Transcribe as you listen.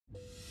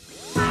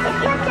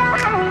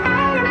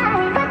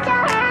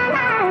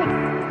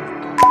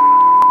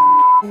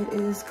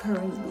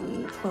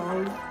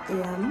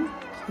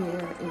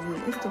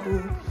in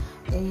Istanbul,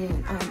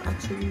 and I'm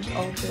actually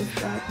all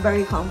dressed up,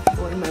 very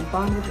comfortable in my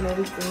bonnet and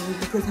everything,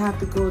 because I have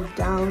to go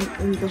down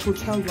in the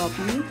hotel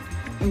lobby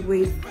and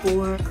wait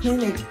for a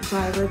clinic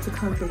driver to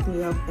come pick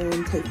me up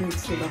and take me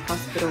to the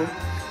hospital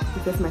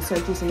because my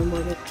surgery's in the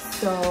morning.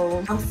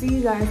 So I'll see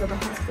you guys at the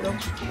hospital.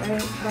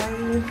 Alright,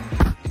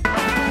 bye.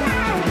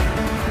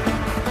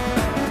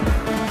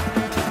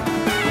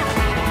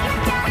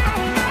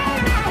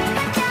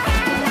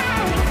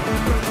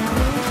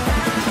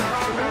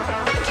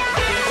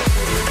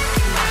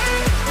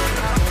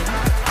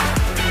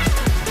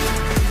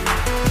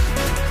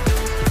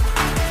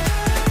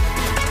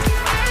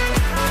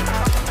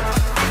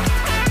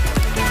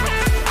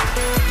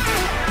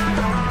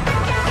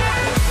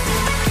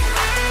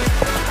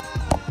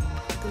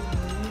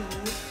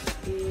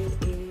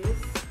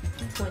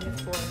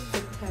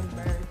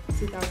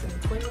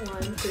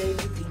 Today is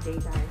the D-Day,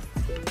 guys.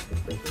 Today is the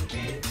freaking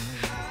day.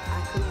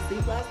 I couldn't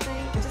sleep last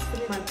night. I just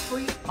finished my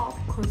pre-op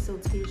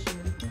consultation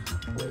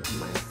with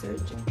my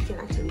surgeon. You can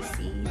actually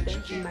see that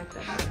he marked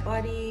up my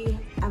body.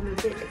 I'm a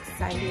bit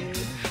excited.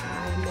 I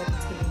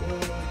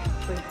meditated,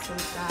 prayed to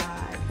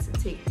God to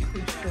take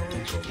control over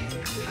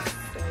this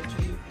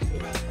surgery.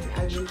 And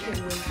I really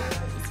can't wait for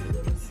y'all to see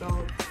the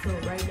results. So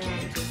right now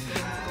I'm just going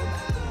to go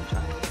back and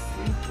try to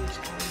sleep, which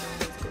I know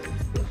is going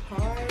to be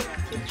hard.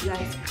 Keep you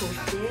guys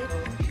posted.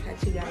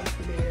 Catch you guys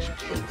later.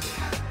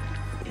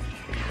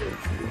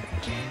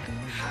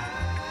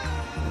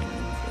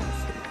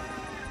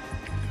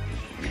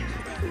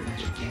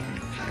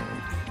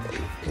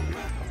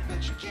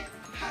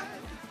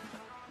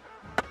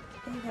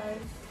 Hey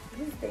guys,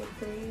 this is day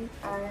 3.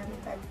 I am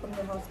back from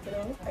the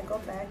hospital. I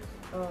got back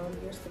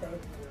yesterday.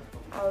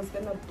 I was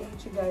gonna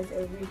update you guys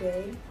every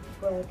day,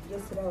 but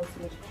yesterday I was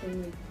in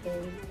extremely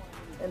pain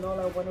and all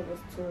I wanted was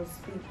to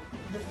sleep.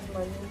 This is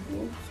my new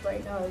boobs.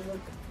 Right now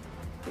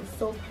it's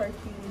so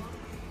perky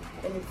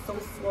and it's so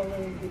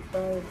swollen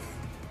because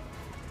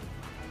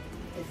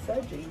it's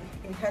surgery.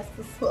 It has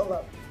to swell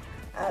up.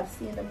 I've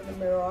seen them in the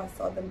mirror. I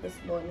saw them this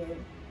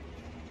morning.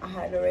 I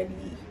had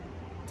already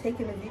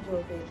taken a video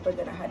of it, but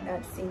then I had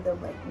not seen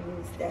them like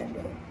me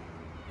standing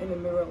in the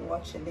mirror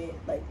watching it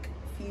like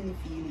feely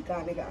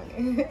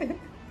gane.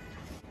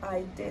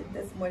 I did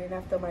this morning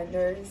after my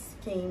nurse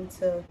came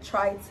to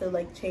try to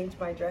like change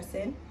my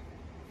dressing,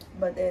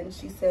 but then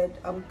she said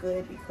I'm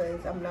good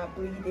because I'm not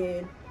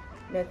bleeding,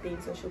 nothing,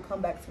 so she'll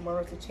come back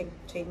tomorrow to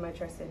change my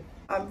dressing.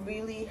 I'm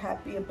really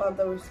happy about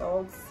the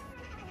results.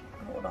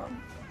 Hold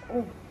on.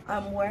 Ooh.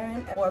 I'm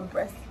wearing a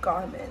breast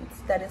garment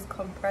that is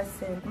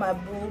compressing my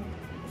boob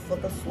for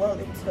the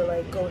swelling to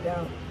like go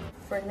down.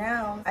 For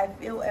now, I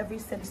feel every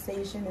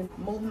sensation and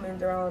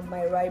movement around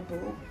my right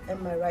boob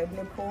and my right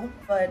nipple,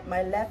 but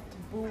my left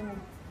boob,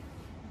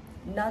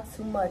 not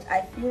too much.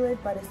 I feel it,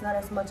 but it's not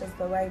as much as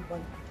the right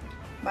one.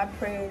 My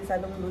prayer is I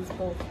don't lose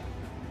both.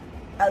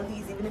 At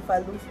least even if I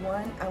lose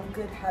one, I'm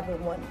good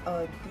having one,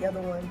 the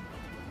other one.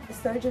 The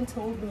surgeon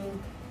told me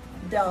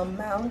the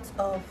amount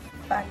of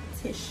fat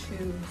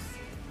tissues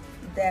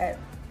that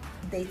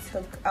they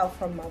took out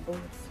from my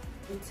boobs.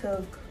 They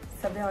took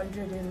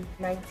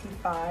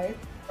 795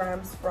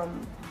 grams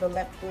from the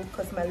left boob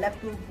because my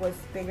left boob was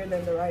bigger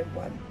than the right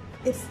one.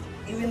 It's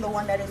even the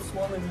one that is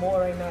swollen more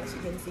right now, as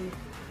you can see.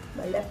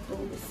 My left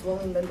boob is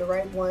swollen than the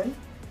right one.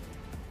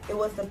 It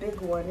was the big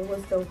one, it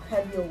was the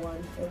heavier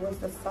one, it was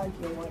the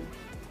saggier one.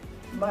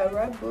 My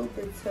right boob,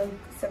 it took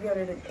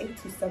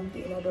 780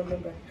 something, I don't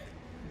remember.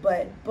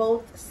 But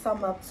both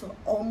sum up to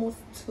almost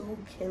 2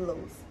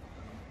 kilos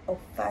of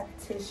fat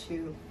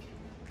tissue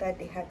that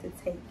they had to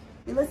take.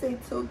 Let's say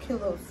 2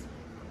 kilos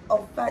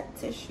of fat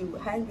tissue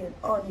hanging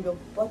on your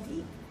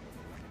body,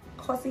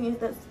 causing you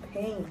this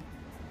pain,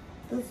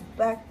 this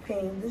back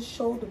pain, this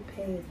shoulder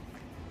pain.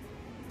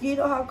 Do you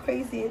know how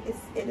crazy it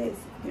is?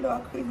 You know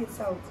how crazy it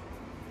sounds?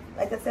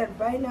 Like I said,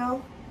 right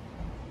now,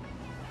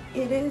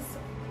 it is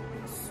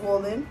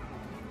swollen,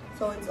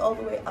 so it's all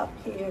the way up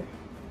here.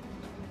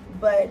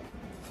 But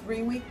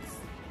 3 weeks,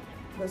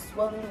 the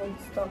swelling will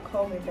start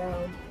calming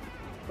down,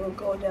 will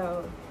go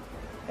down,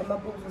 and my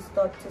boobs will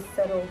start to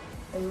settle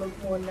and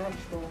look more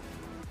natural.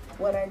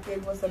 What I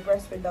did was a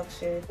breast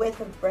reduction with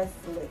a breast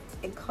lift.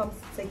 It comes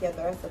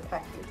together as a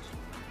package.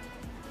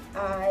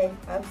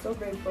 I'm so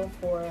grateful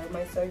for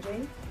my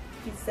surgeon.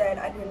 He said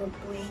I didn't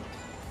bleed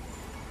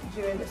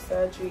during the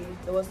surgery.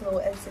 There was no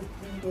excess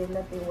bleeding,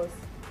 everything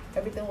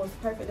was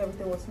perfect,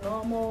 everything was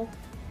normal.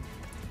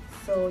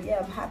 So yeah,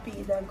 I'm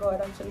happy that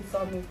God actually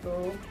saw me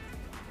through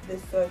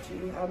this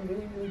surgery. I'm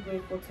really, really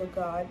grateful to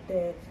God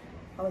that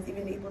I was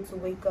even able to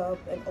wake up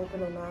and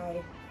open an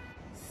eye.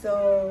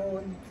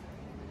 So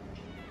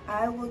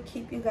I will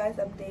keep you guys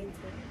updated.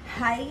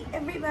 Hi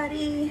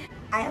everybody,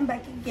 I am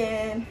back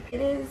again.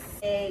 It is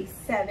day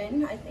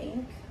 7, I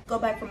think. Go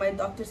back for my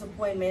doctor's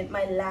appointment,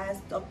 my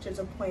last doctor's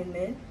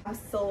appointment. I'm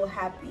so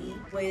happy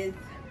with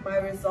my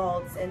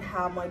results and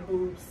how my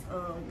boobs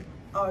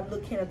are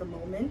looking at the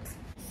moment.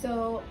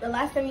 So the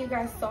last time you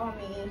guys saw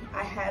me,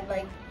 I had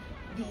like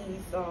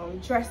these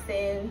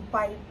dressing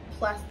white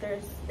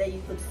plasters that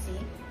you could see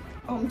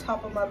on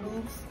top of my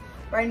boobs.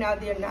 Right now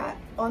they're not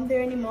on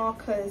there anymore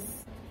because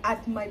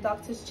at my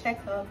doctor's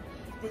checkup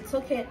they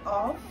took it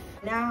off.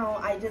 Now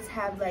I just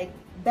have like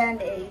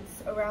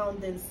band-aids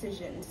around the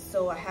incisions.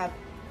 So I have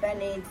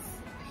band-aids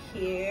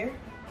here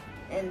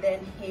and then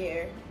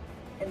here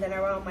and then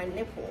around my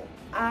nipple.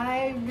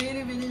 I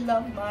really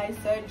love my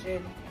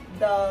surgeon.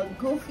 The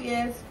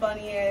goofiest,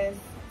 funniest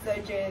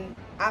surgeon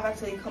I've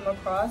actually come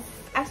across.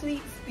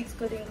 Actually speaks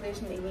good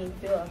English, made me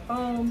feel at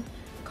home,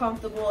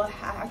 comfortable. I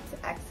had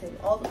to ask him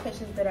all the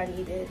questions that I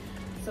needed.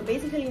 So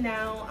basically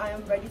now I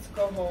am ready to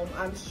go home.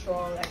 I'm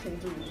strong, I can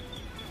do it.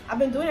 I've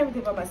been doing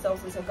everything by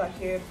myself since I got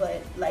here,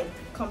 but like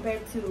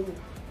compared to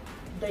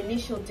the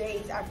initial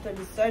days after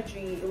the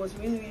surgery, it was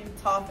really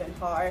tough and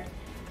hard.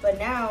 But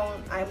now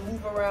I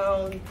move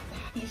around.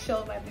 He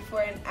showed my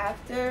before and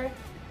after,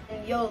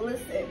 and yo,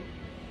 listen,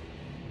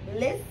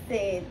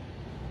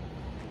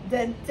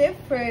 the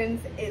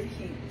difference is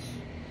huge.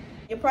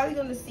 You're probably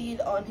going to see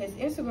it on his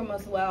Instagram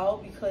as well,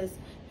 because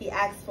he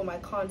asked for my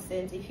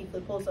consent if he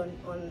could post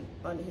on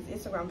his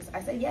Instagram.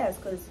 I said yes,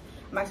 because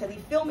I'm actually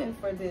filming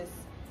for this.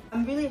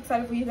 I'm really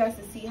excited for you guys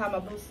to see how my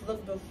boobs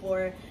looked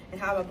before and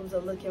how my boobs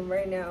are looking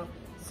right now,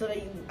 so that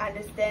you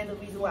understand the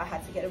reason why I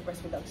had to get a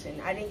breast reduction.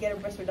 I didn't get a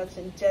breast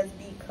reduction just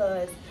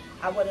because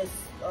I wanted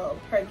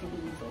perky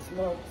boobs or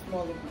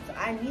smaller boobs.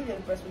 I needed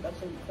a breast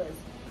reduction because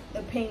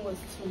the pain was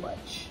too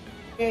much.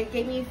 They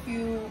gave me a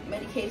few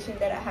medications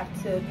that I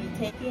have to be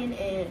taking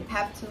and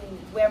have to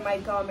wear my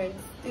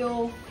garments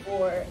still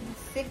for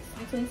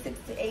between 6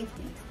 to 8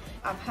 weeks.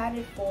 I've had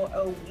it for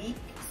a week,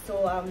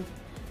 so I'm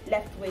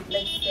left with,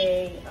 let's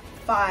say,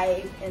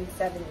 5 and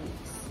 7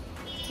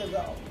 weeks to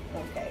go.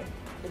 Okay,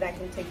 then I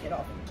can take it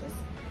off and just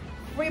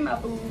free my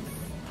boobs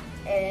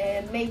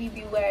and maybe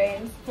be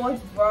wearing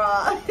sports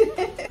bra.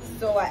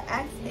 So I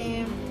asked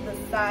him the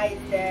size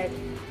that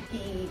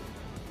he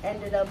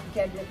ended up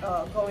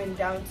going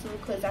down to,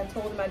 because I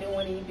told him I didn't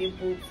want any big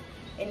boobs.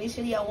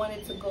 Initially I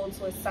wanted to go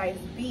to a size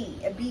B,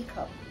 a B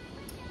cup,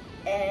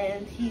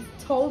 and he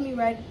told me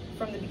right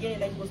from the beginning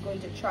that he was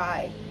going to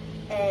try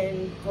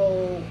and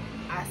go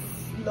as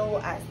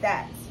low as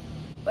that.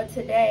 But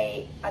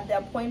today at the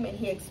appointment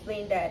he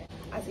explained that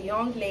as a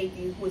young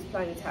lady who is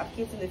planning to have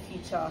kids in the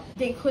future,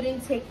 they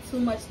couldn't take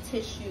too much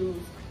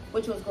tissues,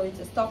 which was going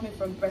to stop me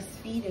from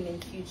breastfeeding in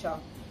future.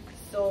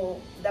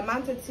 So the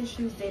amount of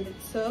tissues they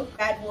took,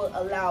 that will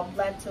allow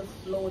blood to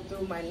flow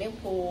through my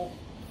nipple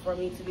for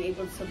me to be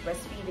able to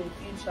breastfeed in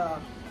future.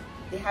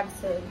 They had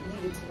to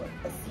leave it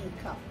to a C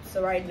cup.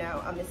 So right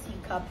now I'm a C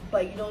cup,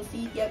 but you don't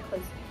see it yet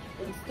because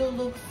it still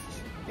looks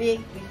big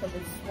because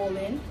it's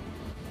swollen.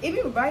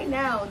 Even right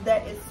now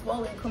that it's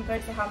swollen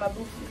compared to how my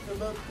boobs used to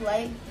look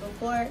like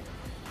before,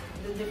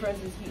 the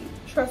difference is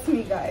huge. Trust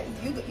me guys,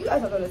 you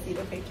guys are gonna see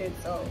the picture,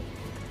 so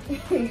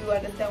you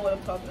understand what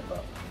I'm talking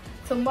about.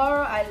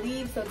 Tomorrow I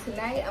leave, so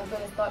tonight I'm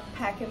gonna start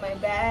packing my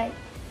bag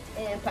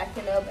and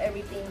packing up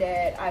everything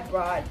that I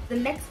brought. The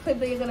next clip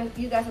that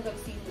you guys are gonna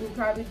see will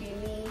probably be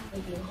me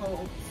being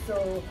home.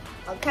 So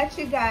I'll catch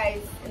you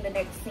guys in the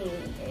next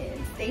scene and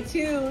stay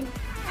tuned.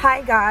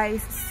 Hi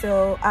guys,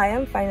 so I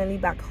am finally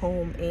back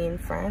home in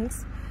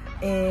France,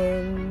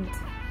 and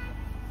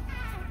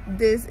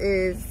this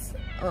is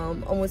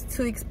almost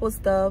 2 weeks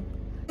post-op.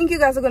 I think you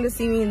guys are going to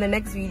see me in the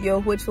next video,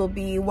 which will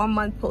be 1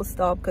 month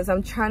post-op, because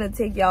I'm trying to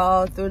take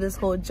y'all through this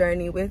whole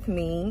journey with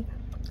me.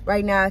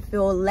 Right now I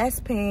feel less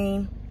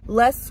pain,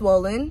 less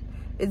swollen.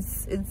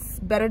 It's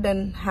better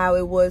than how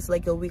it was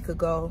like a week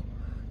ago.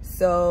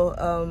 So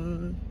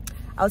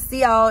I'll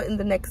see y'all in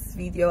the next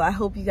video. I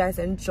hope you guys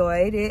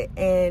enjoyed it,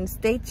 and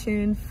stay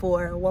tuned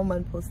for 1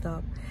 month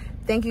post-op.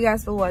 Thank you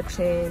guys for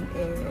watching,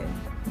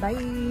 and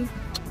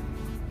bye.